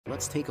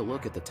let's take a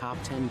look at the top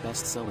 10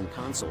 best-selling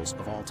consoles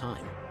of all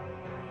time.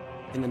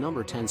 In the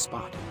number 10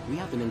 spot, we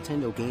have the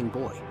Nintendo Game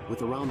Boy,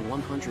 with around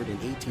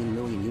 118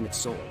 million units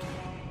sold.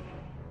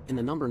 In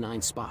the number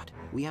 9 spot,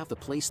 we have the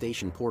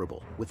PlayStation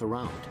Portable, with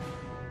around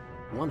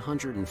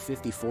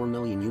 154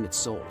 million units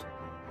sold.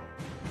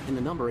 In the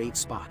number 8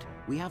 spot,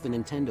 we have the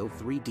Nintendo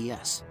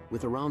 3DS,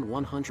 with around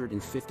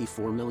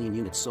 154 million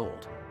units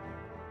sold.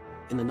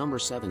 In the number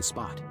 7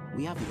 spot,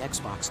 we have the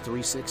Xbox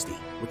 360,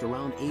 with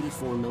around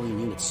 84 million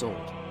units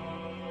sold.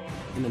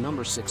 In the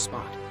number 6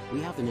 spot,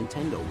 we have the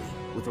Nintendo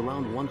Wii, with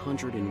around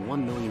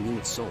 101 million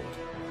units sold.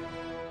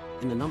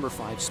 In the number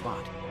 5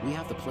 spot, we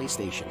have the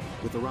PlayStation,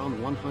 with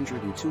around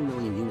 102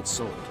 million units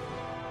sold.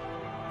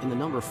 In the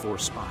number 4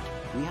 spot,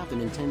 we have the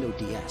Nintendo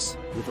DS,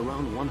 with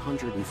around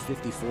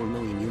 154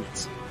 million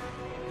units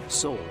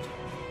sold.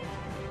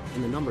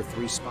 In the number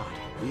 3 spot,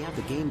 we have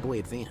the Game Boy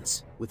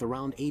Advance, with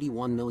around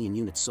 81 million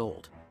units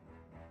sold.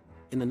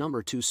 In the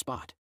number 2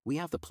 spot, we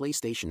have the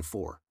PlayStation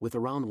 4, with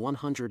around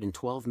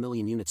 112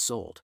 million units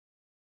sold.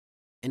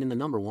 And in the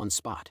number 1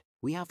 spot,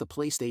 we have the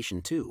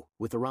PlayStation 2,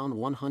 with around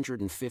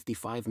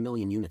 155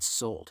 million units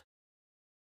sold.